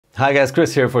Hi guys,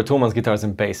 Chris here for Thomann's Guitars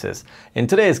and Basses. In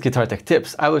today's Guitar Tech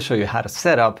Tips, I will show you how to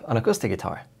set up an acoustic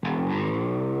guitar.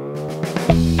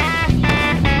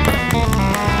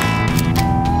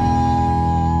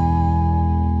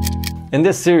 In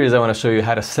this series, I want to show you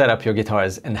how to set up your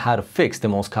guitars and how to fix the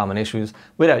most common issues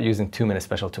without using too many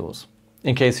special tools.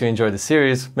 In case you enjoyed the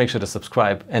series, make sure to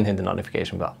subscribe and hit the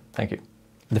notification bell. Thank you.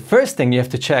 The first thing you have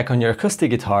to check on your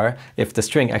acoustic guitar, if the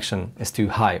string action is too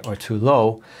high or too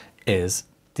low, is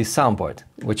the soundboard,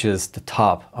 which is the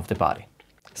top of the body.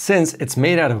 Since it's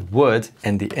made out of wood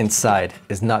and the inside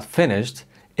is not finished,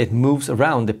 it moves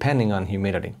around depending on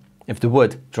humidity. If the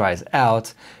wood dries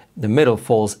out, the middle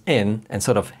falls in and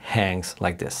sort of hangs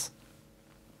like this.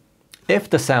 If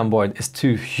the soundboard is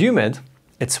too humid,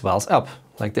 it swells up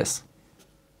like this.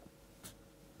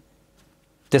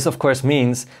 This of course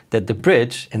means that the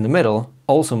bridge in the middle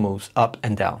also moves up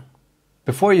and down.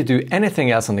 Before you do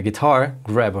anything else on the guitar,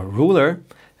 grab a ruler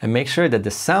and make sure that the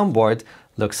soundboard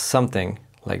looks something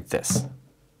like this.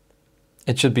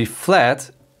 It should be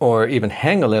flat or even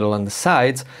hang a little on the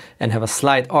sides and have a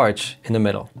slight arch in the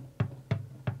middle,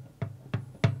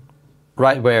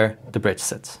 right where the bridge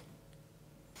sits.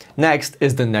 Next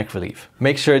is the neck relief.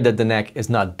 Make sure that the neck is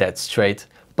not dead straight,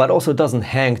 but also doesn't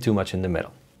hang too much in the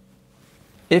middle.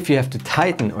 If you have to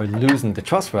tighten or loosen the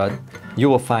truss rod, you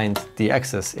will find the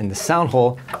excess in the sound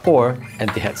hole or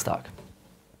at the headstock.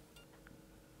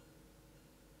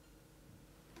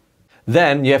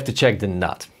 Then you have to check the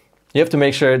nut. You have to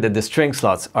make sure that the string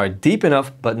slots are deep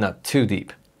enough but not too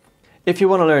deep. If you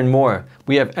want to learn more,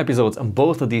 we have episodes on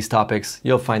both of these topics.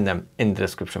 You'll find them in the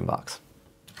description box.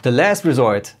 The last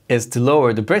resort is to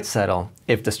lower the bridge saddle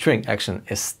if the string action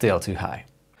is still too high.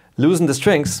 Loosen the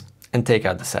strings and take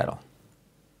out the saddle.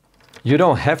 You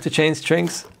don't have to change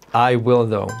strings. I will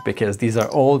though, because these are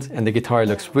old and the guitar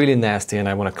looks really nasty and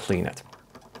I want to clean it.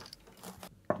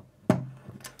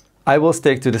 I will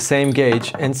stick to the same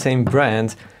gauge and same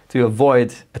brand to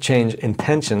avoid a change in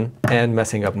tension and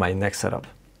messing up my neck setup.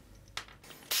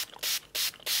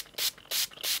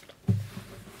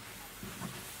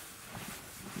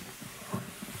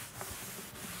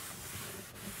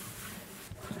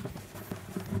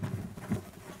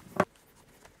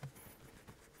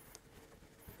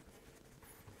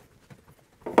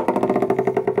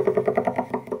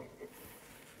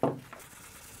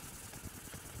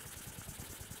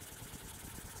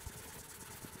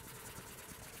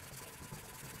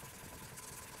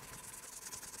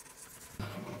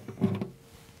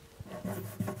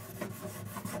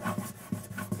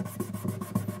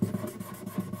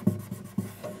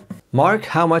 Mark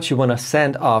how much you want to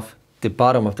sand off the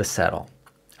bottom of the saddle.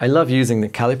 I love using the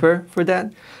caliper for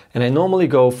that, and I normally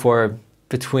go for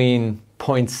between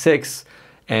 0.6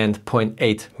 and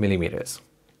 0.8 millimeters.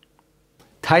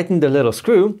 Tighten the little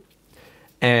screw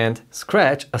and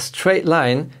scratch a straight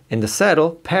line in the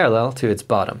saddle parallel to its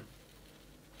bottom.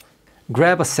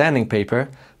 Grab a sanding paper,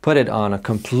 put it on a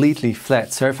completely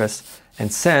flat surface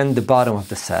and sand the bottom of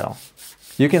the saddle.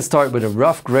 You can start with a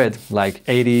rough grid like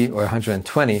 80 or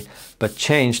 120, but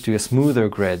change to a smoother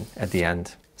grid at the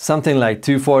end. Something like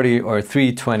 240 or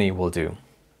 320 will do.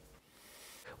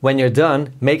 When you're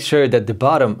done, make sure that the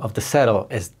bottom of the saddle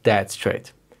is dead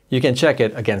straight. You can check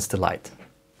it against the light.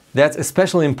 That's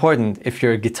especially important if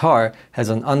your guitar has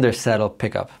an under saddle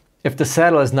pickup. If the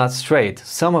saddle is not straight,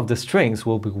 some of the strings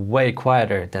will be way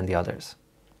quieter than the others.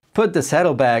 Put the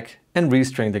saddle back and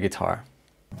restring the guitar.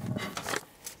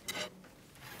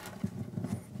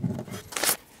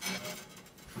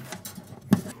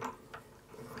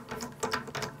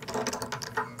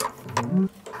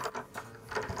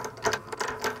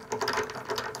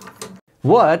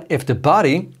 What if the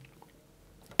body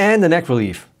and the neck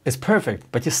relief is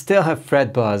perfect, but you still have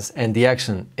fret buzz and the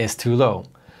action is too low?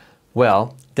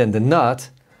 Well, then the nut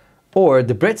or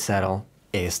the bridge saddle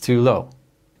is too low.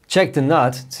 Check the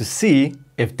nut to see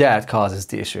if that causes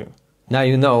the issue. Now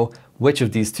you know which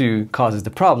of these two causes the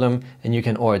problem and you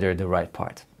can order the right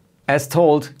part. As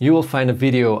told, you will find a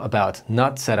video about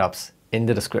nut setups in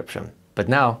the description. But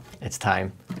now it's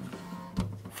time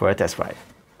for a test ride.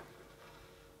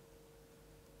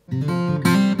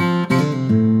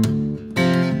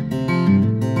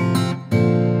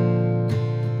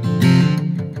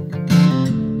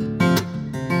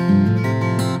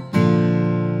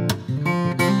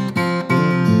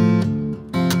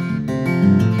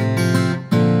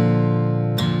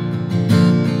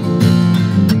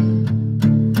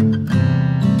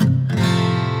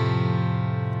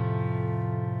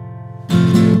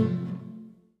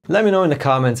 Let me know in the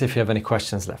comments if you have any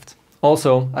questions left.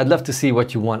 Also, I'd love to see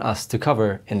what you want us to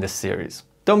cover in this series.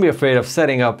 Don't be afraid of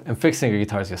setting up and fixing your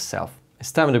guitars yourself.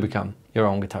 It's time to become your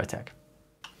own guitar tech.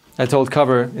 I told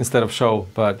cover instead of show,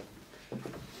 but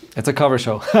it's a cover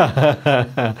show.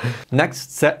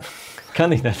 Next step.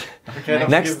 Kan ik net?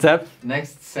 Next step.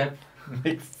 Next step.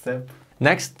 Next step.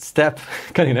 Next step.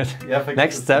 Kan ik net? Ja,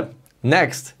 Next step.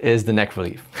 Next is the neck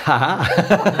relief.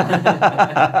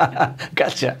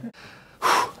 Gotcha.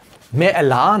 Med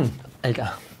elan,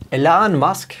 Alter. Elan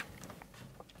Mask.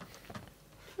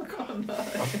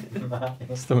 Nej.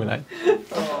 Es tut mir leid.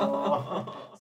 Oh.